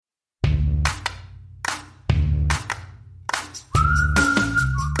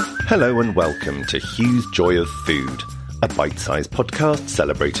Hello and welcome to Hugh's Joy of Food, a bite-sized podcast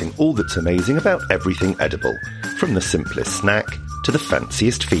celebrating all that's amazing about everything edible, from the simplest snack to the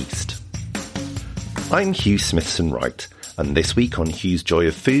fanciest feast. I'm Hugh Smithson-Wright, and this week on Hugh's Joy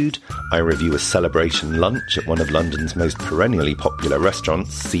of Food, I review a celebration lunch at one of London's most perennially popular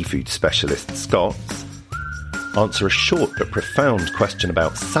restaurants, seafood specialist Scott's, answer a short but profound question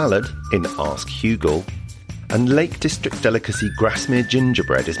about salad in Ask Hughel, and Lake District delicacy Grasmere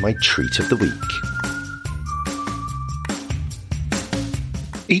gingerbread is my treat of the week.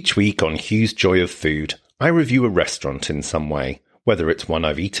 Each week on Hugh's Joy of Food, I review a restaurant in some way, whether it's one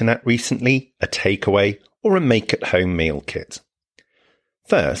I've eaten at recently, a takeaway, or a make-at-home meal kit.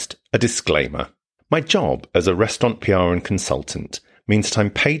 First, a disclaimer. My job as a restaurant PR and consultant means that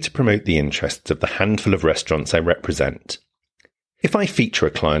I'm paid to promote the interests of the handful of restaurants I represent. If I feature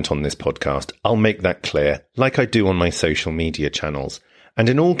a client on this podcast, I'll make that clear, like I do on my social media channels, and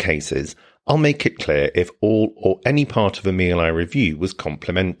in all cases, I'll make it clear if all or any part of a meal I review was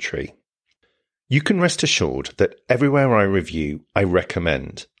complimentary. You can rest assured that everywhere I review, I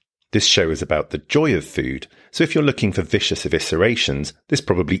recommend. This show is about the joy of food, so if you're looking for vicious eviscerations, this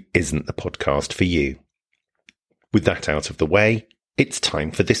probably isn't the podcast for you. With that out of the way, it's time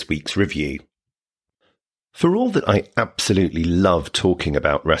for this week's review. For all that I absolutely love talking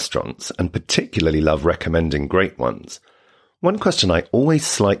about restaurants, and particularly love recommending great ones, one question I always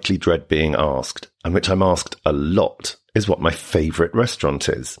slightly dread being asked, and which I'm asked a lot, is what my favourite restaurant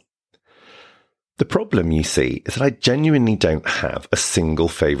is. The problem, you see, is that I genuinely don't have a single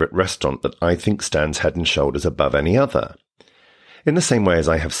favourite restaurant that I think stands head and shoulders above any other. In the same way as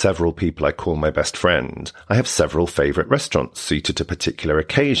I have several people I call my best friend, I have several favourite restaurants suited to particular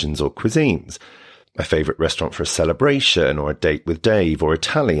occasions or cuisines. My favourite restaurant for a celebration or a date with Dave or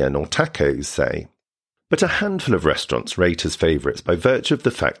Italian or tacos, say. But a handful of restaurants rate as favourites by virtue of the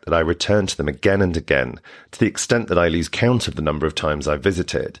fact that I return to them again and again, to the extent that I lose count of the number of times I've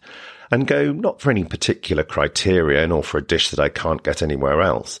visited, and go not for any particular criterion or for a dish that I can't get anywhere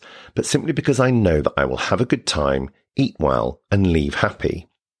else, but simply because I know that I will have a good time, eat well, and leave happy.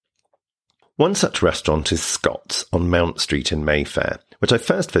 One such restaurant is Scott's on Mount Street in Mayfair, which I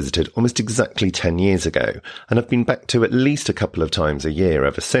first visited almost exactly 10 years ago, and have been back to at least a couple of times a year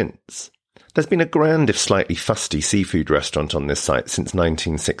ever since. There's been a grand, if slightly fusty, seafood restaurant on this site since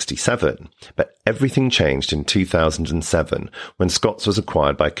 1967, but everything changed in 2007 when Scott's was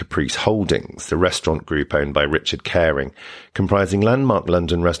acquired by Caprice Holdings, the restaurant group owned by Richard Caring, comprising landmark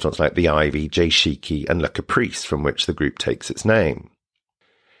London restaurants like The Ivy, J. Shiki and Le Caprice, from which the group takes its name.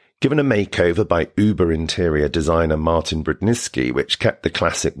 Given a makeover by Uber interior designer Martin Brudniski, which kept the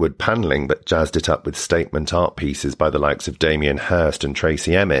classic wood panelling but jazzed it up with statement art pieces by the likes of Damien Hirst and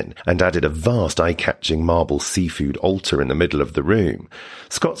Tracy Emin, and added a vast eye-catching marble seafood altar in the middle of the room,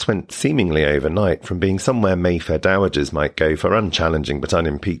 Scott's went seemingly overnight from being somewhere Mayfair dowagers might go for unchallenging but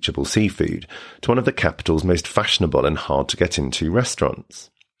unimpeachable seafood to one of the capital's most fashionable and hard-to-get-into restaurants.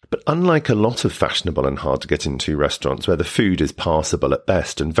 But unlike a lot of fashionable and hard-to-get-into restaurants where the food is passable at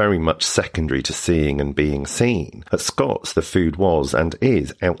best and very much secondary to seeing and being seen, at Scott's the food was and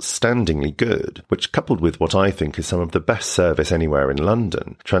is outstandingly good, which, coupled with what I think is some of the best service anywhere in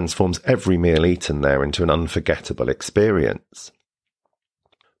London, transforms every meal eaten there into an unforgettable experience.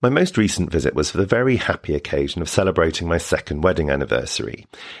 My most recent visit was for the very happy occasion of celebrating my second wedding anniversary.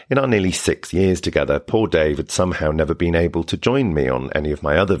 In our nearly 6 years together, poor Dave had somehow never been able to join me on any of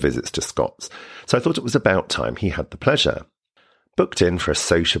my other visits to Scott's, so I thought it was about time he had the pleasure. Booked in for a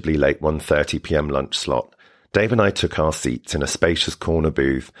sociably late 1:30pm lunch slot, Dave and I took our seats in a spacious corner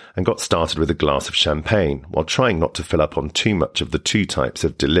booth and got started with a glass of champagne, while trying not to fill up on too much of the two types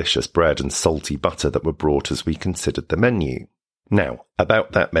of delicious bread and salty butter that were brought as we considered the menu. Now,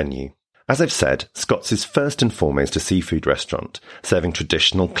 about that menu. As I've said, Scott's is first and foremost a seafood restaurant, serving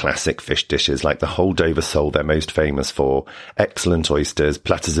traditional classic fish dishes like the Holdover sole they're most famous for, excellent oysters,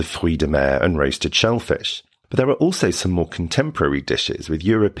 platters of fruits de mer and roasted shellfish. But there are also some more contemporary dishes with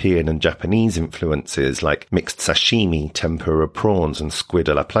European and Japanese influences like mixed sashimi, tempura prawns and squid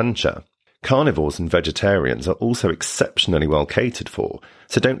à la plancha. Carnivores and vegetarians are also exceptionally well catered for,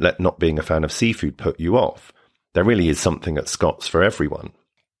 so don't let not being a fan of seafood put you off. There really is something at Scott's for everyone.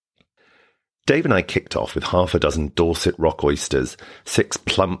 Dave and I kicked off with half a dozen Dorset rock oysters, 6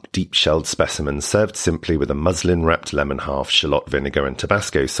 plump, deep-shelled specimens served simply with a muslin-wrapped lemon half, shallot vinegar and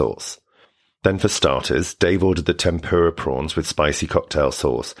Tabasco sauce. Then for starters, Dave ordered the tempura prawns with spicy cocktail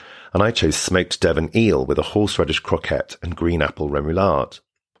sauce, and I chose smoked Devon eel with a horseradish croquette and green apple remoulade.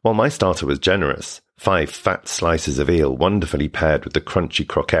 While my starter was generous, 5 fat slices of eel wonderfully paired with the crunchy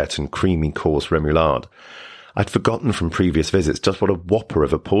croquette and creamy coarse remoulade, I'd forgotten from previous visits just what a whopper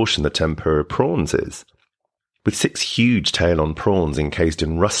of a portion the tempura prawns is. With 6 huge tail-on prawns encased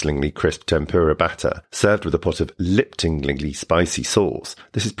in rustlingly crisp tempura batter, served with a pot of lip-tinglingly spicy sauce,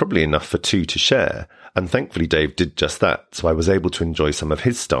 this is probably enough for 2 to share, and thankfully Dave did just that, so I was able to enjoy some of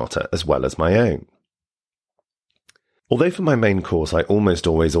his starter as well as my own. Although for my main course I almost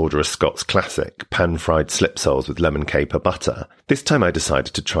always order a Scots classic, pan-fried slip soles with lemon caper butter, this time I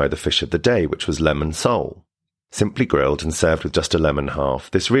decided to try the fish of the day, which was lemon sole. Simply grilled and served with just a lemon half,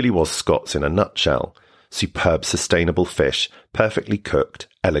 this really was Scots in a nutshell. Superb sustainable fish, perfectly cooked,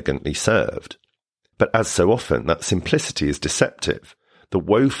 elegantly served. But as so often, that simplicity is deceptive. The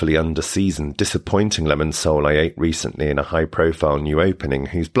woefully under-seasoned, disappointing lemon sole I ate recently in a high-profile new opening,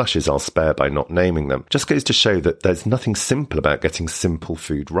 whose blushes I'll spare by not naming them, just goes to show that there's nothing simple about getting simple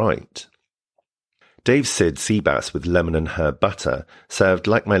food right. Dave's Sid sea bass with lemon and herb butter, served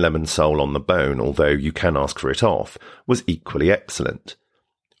like my lemon sole on the bone, although you can ask for it off, was equally excellent.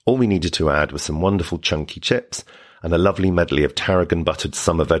 All we needed to add was some wonderful chunky chips and a lovely medley of tarragon-buttered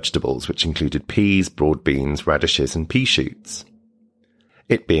summer vegetables, which included peas, broad beans, radishes and pea shoots.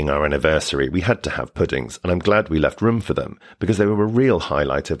 It being our anniversary, we had to have puddings, and I'm glad we left room for them, because they were a real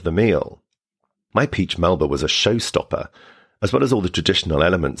highlight of the meal. My peach melba was a showstopper, as well as all the traditional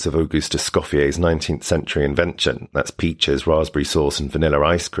elements of Auguste Escoffier's 19th century invention, that's peaches, raspberry sauce and vanilla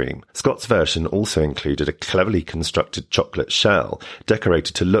ice cream. Scott's version also included a cleverly constructed chocolate shell,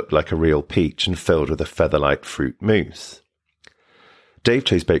 decorated to look like a real peach and filled with a feather-light fruit mousse. Dave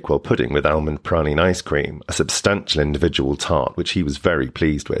chose Bakewell pudding with almond praline ice cream, a substantial individual tart which he was very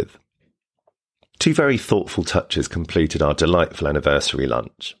pleased with. 2 very thoughtful touches completed our delightful anniversary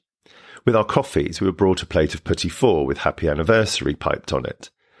lunch. With our coffees, we were brought a plate of petit four with happy anniversary piped on it.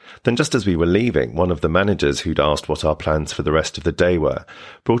 Then just as we were leaving, one of the managers who'd asked what our plans for the rest of the day were,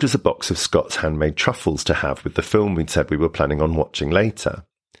 brought us a box of Scott's handmade truffles to have with the film we'd said we were planning on watching later.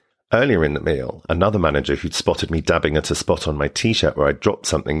 Earlier in the meal, another manager who'd spotted me dabbing at a spot on my t-shirt where I'd dropped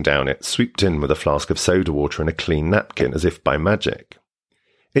something down it swooped in with a flask of soda water and a clean napkin as if by magic.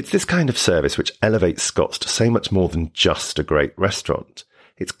 It's this kind of service which elevates Scott's to so much more than just a great restaurant.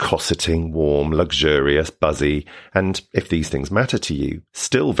 It's cosseting, warm, luxurious, buzzy, and, if these things matter to you,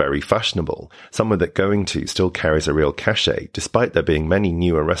 still very fashionable, somewhere that going to still carries a real cachet, despite there being many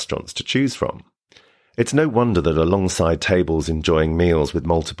newer restaurants to choose from. It's no wonder that alongside tables enjoying meals with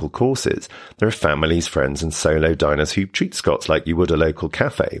multiple courses, there are families, friends and solo diners who treat Scott's like you would a local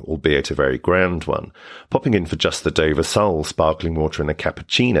cafe, albeit a very grand one, popping in for just the Dover sole, sparkling water and a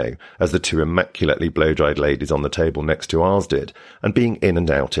cappuccino, as the 2 immaculately blow-dried ladies on the table next to ours did, and being in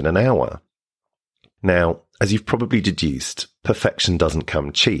and out in an hour. Now, as you've probably deduced, perfection doesn't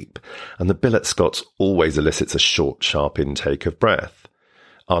come cheap, and the bill at Scott's always elicits a short, sharp intake of breath.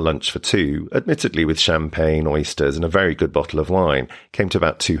 Our lunch for 2, admittedly with champagne, oysters and a very good bottle of wine, came to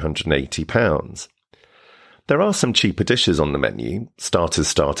about £280. There are some cheaper dishes on the menu. Starters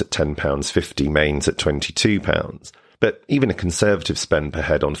start at £10.50, mains at £22, but even a conservative spend per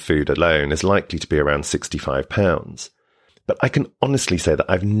head on food alone is likely to be around £65. But I can honestly say that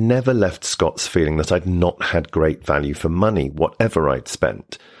I've never left Scott's feeling that I'd not had great value for money, whatever I'd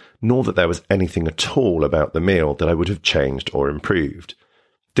spent, nor that there was anything at all about the meal that I would have changed or improved.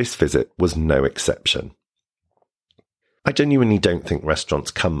 This visit was no exception. I genuinely don't think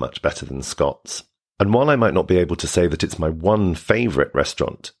restaurants come much better than Scott's, and while I might not be able to say that it's my one favourite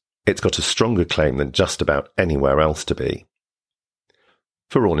restaurant, it's got a stronger claim than just about anywhere else to be.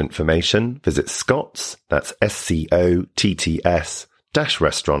 For all information, visit Scott's, that's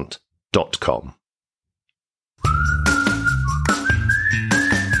SCOTTS-restaurant.com.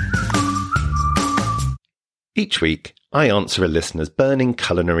 Each week, I answer a listener's burning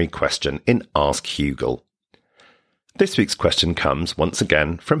culinary question in Ask Hugel. This week's question comes, once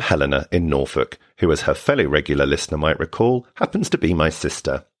again, from Helena in Norfolk, who, as her fellow regular listener might recall, happens to be my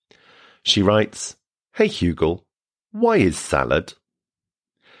sister. She writes, "Hey Hugel, why is salad?"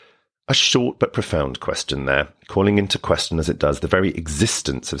 A short but profound question there, calling into question as it does the very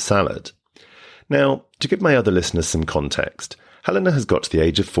existence of salad. Now, to give my other listeners some context, Helena has got to the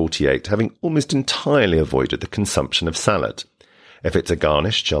age of 48, having almost entirely avoided the consumption of salad. If it's a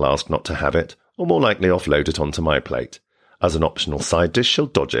garnish, she'll ask not to have it, or more likely offload it onto my plate. As an optional side dish, she'll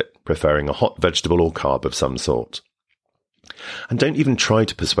dodge it, preferring a hot vegetable or carb of some sort. And don't even try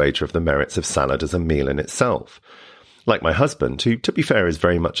to persuade her of the merits of salad as a meal in itself. Like my husband, who, to be fair, is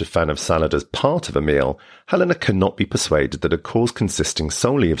very much a fan of salad as part of a meal, Helena cannot be persuaded that a course consisting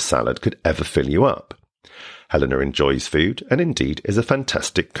solely of salad could ever fill you up. Helena enjoys food, and indeed is a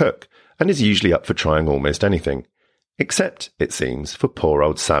fantastic cook, and is usually up for trying almost anything. Except, it seems, for poor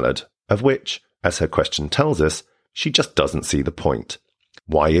old salad, of which, as her question tells us, she just doesn't see the point.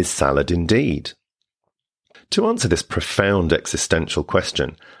 Why is salad indeed? To answer this profound existential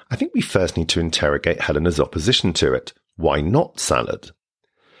question, I think we first need to interrogate Helena's opposition to it. Why not salad?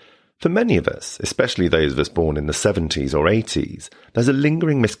 For many of us, especially those of us born in the 70s or 80s, there's a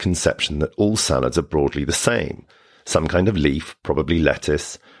lingering misconception that all salads are broadly the same. Some kind of leaf, probably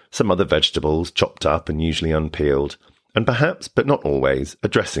lettuce, some other vegetables chopped up and usually unpeeled, and perhaps, but not always, a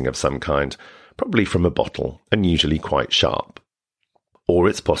dressing of some kind, probably from a bottle and usually quite sharp. Or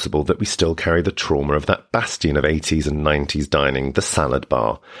it's possible that we still carry the trauma of that bastion of 80s and 90s dining, the salad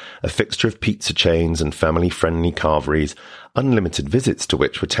bar, a fixture of pizza chains and family-friendly carveries, unlimited visits to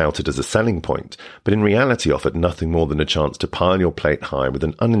which were touted as a selling point, but in reality offered nothing more than a chance to pile your plate high with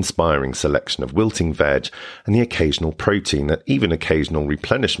an uninspiring selection of wilting veg and the occasional protein that even occasional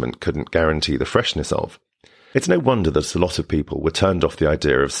replenishment couldn't guarantee the freshness of. It's no wonder that a lot of people were turned off the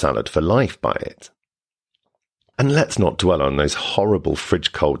idea of salad for life by it. And let's not dwell on those horrible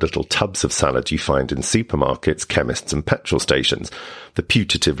fridge-cold little tubs of salad you find in supermarkets, chemists and petrol stations. The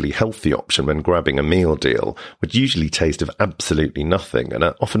putatively healthy option when grabbing a meal deal would usually taste of absolutely nothing and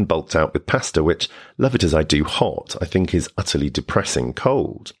are often bulked out with pasta which, love it as I do hot, I think is utterly depressing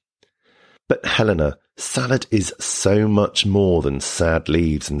cold. But Helena, salad is so much more than sad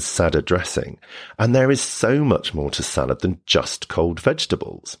leaves and sadder dressing, and there is so much more to salad than just cold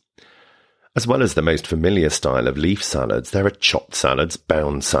vegetables. As well as the most familiar style of leaf salads, there are chopped salads,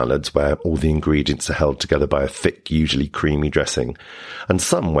 bound salads, where all the ingredients are held together by a thick, usually creamy dressing, and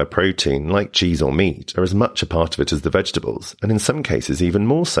some where protein, like cheese or meat, are as much a part of it as the vegetables, and in some cases even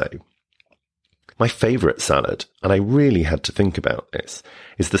more so. My favourite salad, and I really had to think about this,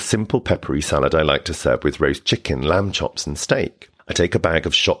 is the simple peppery salad I like to serve with roast chicken, lamb chops and steak. I take a bag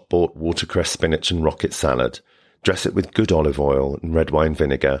of shop-bought watercress, spinach and rocket salad, dress it with good olive oil and red wine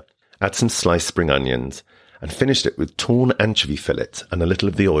vinegar, add some sliced spring onions, and finished it with torn anchovy fillets and a little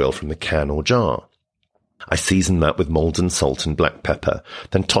of the oil from the can or jar. I season that with Maldon salt and black pepper,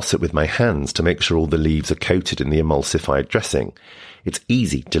 then toss it with my hands to make sure all the leaves are coated in the emulsified dressing. It's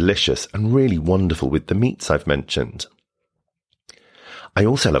easy, delicious, and really wonderful with the meats I've mentioned. I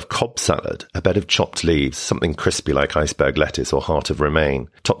also love Cobb salad, a bed of chopped leaves, something crispy like iceberg lettuce or heart of romaine,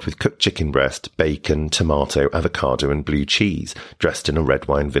 topped with cooked chicken breast, bacon, tomato, avocado and blue cheese, dressed in a red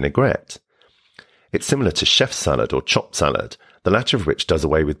wine vinaigrette. It's similar to chef salad or chopped salad, the latter of which does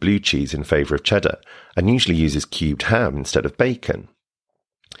away with blue cheese in favour of cheddar, and usually uses cubed ham instead of bacon.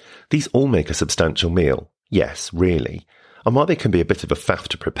 These all make a substantial meal, yes, really, and while they can be a bit of a faff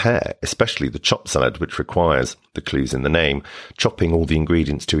to prepare, especially the chopped salad which requires, the clues in the name, chopping all the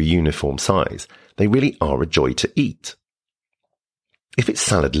ingredients to a uniform size, they really are a joy to eat. If it's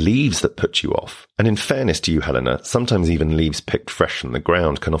salad leaves that put you off, and in fairness to you, Helena, sometimes even leaves picked fresh from the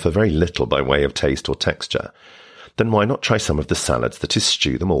ground can offer very little by way of taste or texture, then why not try some of the salads that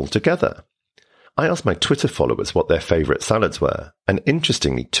eschew them all together? I asked my Twitter followers what their favourite salads were, and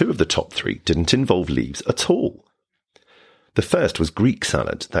interestingly, 2 of the top 3 didn't involve leaves at all. The first was Greek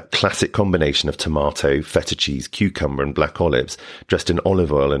salad, that classic combination of tomato, feta cheese, cucumber and black olives, dressed in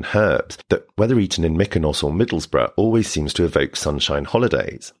olive oil and herbs, that, whether eaten in Mykonos or Middlesbrough, always seems to evoke sunshine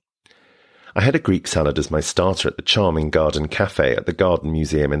holidays. I had a Greek salad as my starter at the charming Garden Cafe at the Garden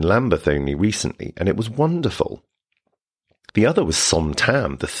Museum in Lambeth only recently, and it was wonderful. The other was som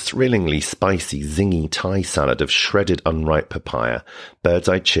tam, the thrillingly spicy, zingy Thai salad of shredded unripe papaya,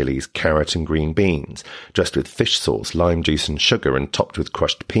 bird's-eye chilies, carrot and green beans, dressed with fish sauce, lime juice and sugar and topped with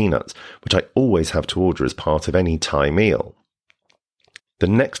crushed peanuts, which I always have to order as part of any Thai meal. The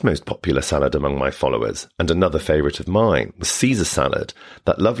next most popular salad among my followers, and another favourite of mine, was Caesar salad,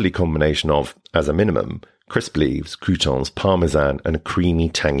 that lovely combination of, as a minimum, crisp leaves, croutons, parmesan and a creamy,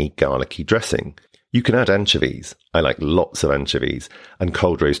 tangy, garlicky dressing. You can add anchovies, I like lots of anchovies, and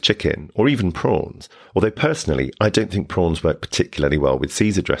cold roast chicken, or even prawns, although personally I don't think prawns work particularly well with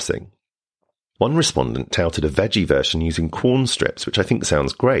Caesar dressing. One respondent touted a veggie version using corn strips, which I think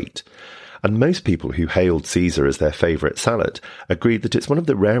sounds great, and most people who hailed Caesar as their favourite salad agreed that it's one of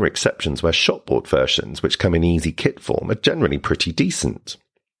the rare exceptions where shop-bought versions, which come in easy kit form, are generally pretty decent.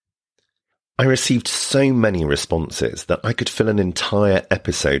 I received so many responses that I could fill an entire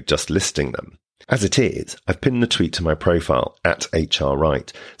episode just listing them. As it is, I've pinned the tweet to my profile at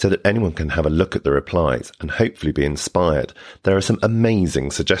HRWright so that anyone can have a look at the replies and hopefully be inspired. There are some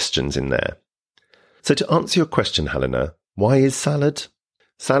amazing suggestions in there. So to answer your question, Helena, why is salad?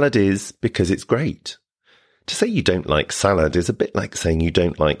 Salad is because it's great. To say you don't like salad is a bit like saying you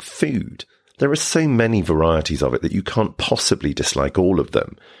don't like food. There are so many varieties of it that you can't possibly dislike all of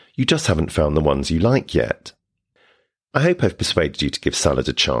them. You just haven't found the ones you like yet. I hope I've persuaded you to give salad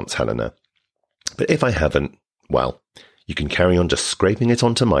a chance, Helena. But if I haven't, well, you can carry on just scraping it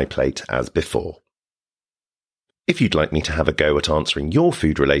onto my plate as before. If you'd like me to have a go at answering your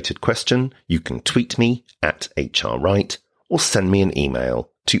food-related question, you can tweet me at hrwright or send me an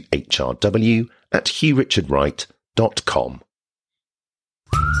email to hrw@hughrichardwright.com.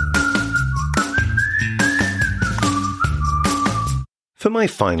 For my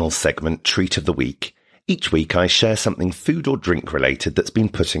final segment, Treat of the Week, each week I share something food or drink related that's been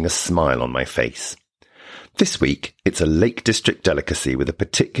putting a smile on my face. This week, it's a Lake District delicacy with a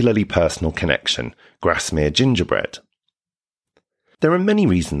particularly personal connection, Grasmere gingerbread. There are many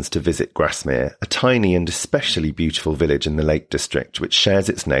reasons to visit Grasmere, a tiny and especially beautiful village in the Lake District which shares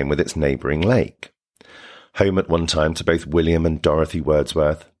its name with its neighbouring lake. Home at one time to both William and Dorothy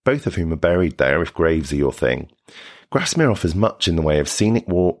Wordsworth, both of whom are buried there if graves are your thing, Grasmere offers much in the way of scenic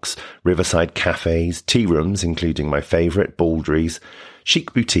walks, riverside cafes, tea rooms including my favourite, Baldry's,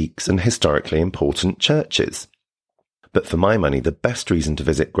 chic boutiques and historically important churches. But for my money, the best reason to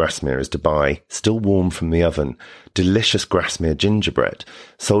visit Grasmere is to buy, still warm from the oven, delicious Grasmere gingerbread,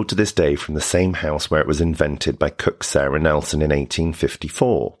 sold to this day from the same house where it was invented by cook Sarah Nelson in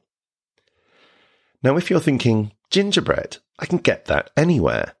 1854. Now if you're thinking, gingerbread, I can get that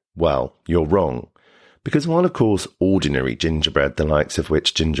anywhere, well, you're wrong. Because while of course ordinary gingerbread, the likes of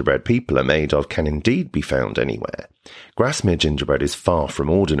which gingerbread people are made of, can indeed be found anywhere, Grasmere gingerbread is far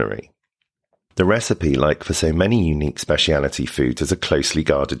from ordinary. The recipe, like for so many unique speciality foods, is a closely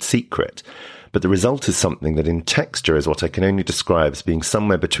guarded secret, but the result is something that in texture is what I can only describe as being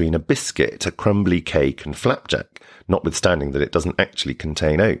somewhere between a biscuit, a crumbly cake and flapjack, notwithstanding that it doesn't actually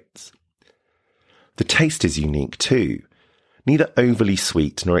contain oats. The taste is unique too. Neither overly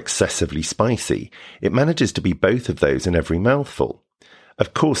sweet nor excessively spicy, it manages to be both of those in every mouthful.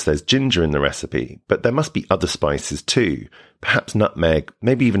 Of course there's ginger in the recipe, but there must be other spices too, perhaps nutmeg,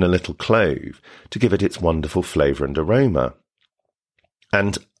 maybe even a little clove, to give it its wonderful flavour and aroma.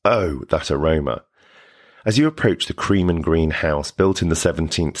 And oh, that aroma! As you approach the cream and green house built in the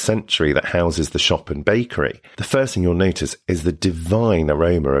 17th century that houses the shop and bakery, the first thing you'll notice is the divine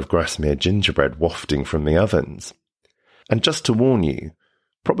aroma of Grasmere gingerbread wafting from the ovens. And just to warn you,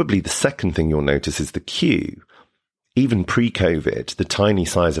 probably the second thing you'll notice is the queue. Even pre-COVID, the tiny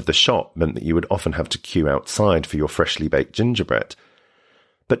size of the shop meant that you would often have to queue outside for your freshly baked gingerbread.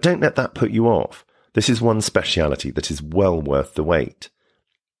 But don't let that put you off. This is one speciality that is well worth the wait.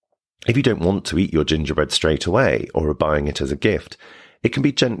 If you don't want to eat your gingerbread straight away or are buying it as a gift, it can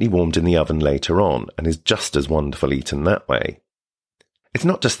be gently warmed in the oven later on and is just as wonderful eaten that way. It's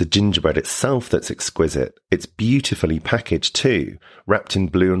not just the gingerbread itself that's exquisite, it's beautifully packaged too, wrapped in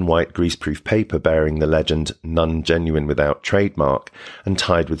blue and white greaseproof paper bearing the legend "None genuine without trademark" and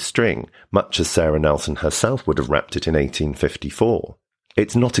tied with string, much as Sarah Nelson herself would have wrapped it in 1854.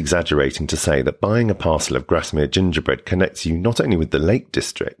 It's not exaggerating to say that buying a parcel of Grasmere gingerbread connects you not only with the Lake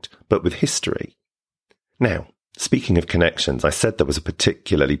District, but with history. Now, speaking of connections, I said there was a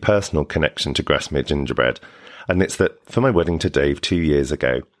particularly personal connection to Grasmere gingerbread, and it's that for my wedding to Dave 2 years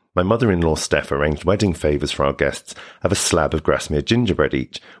ago, my mother-in-law Steph arranged wedding favours for our guests of a slab of Grasmere gingerbread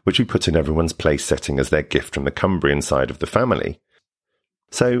each, which we put in everyone's place setting as their gift from the Cumbrian side of the family.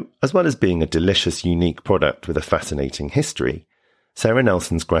 So, as well as being a delicious, unique product with a fascinating history, Sarah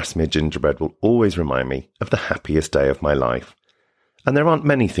Nelson's Grasmere gingerbread will always remind me of the happiest day of my life. And there aren't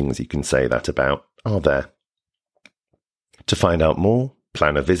many things you can say that about, are there? To find out more,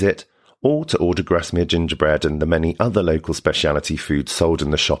 plan a visit, or to order Grasmere gingerbread and the many other local speciality foods sold in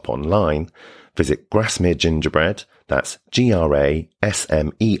the shop online, visit Grasmere Gingerbread, that's Grasmere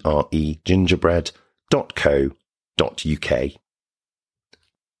gingerbread.co.uk.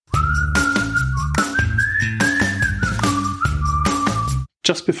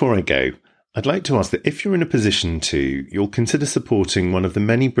 Just before I go, I'd like to ask that if you're in a position to, you'll consider supporting one of the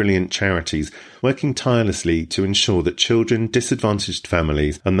many brilliant charities working tirelessly to ensure that children, disadvantaged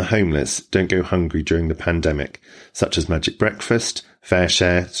families and the homeless don't go hungry during the pandemic, such as Magic Breakfast,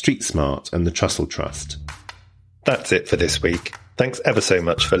 FareShare, Street Smart and the Trussell Trust. That's it for this week. Thanks ever so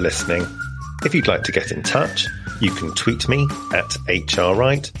much for listening. If you'd like to get in touch, you can tweet me at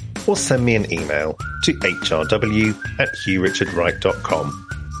hrwright or send me an email to hrw@hughrichardwright.com.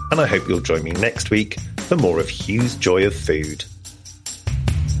 And I hope you'll join me next week for more of Hugh's Joy of Food.